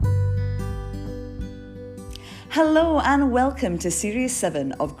Hello and welcome to Series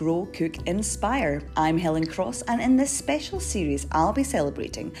 7 of Grow, Cook, Inspire. I'm Helen Cross, and in this special series I'll be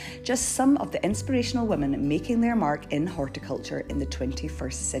celebrating just some of the inspirational women making their mark in horticulture in the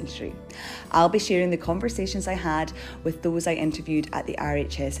 21st century. I'll be sharing the conversations I had with those I interviewed at the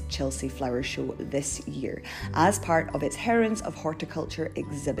RHS Chelsea Flower Show this year as part of its Heroines of Horticulture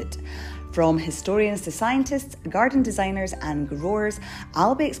exhibit. From historians to scientists, garden designers and growers,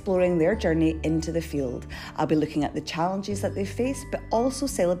 I'll be exploring their journey into the field. I'll be looking at the challenges that they face, but also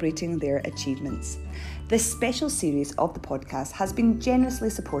celebrating their achievements. This special series of the podcast has been generously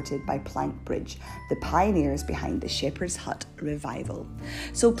supported by Plank Bridge, the pioneers behind the Shepherd's Hut revival.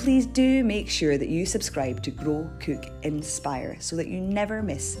 So please do make sure that you subscribe to Grow, Cook, Inspire so that you never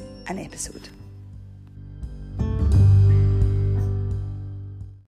miss an episode.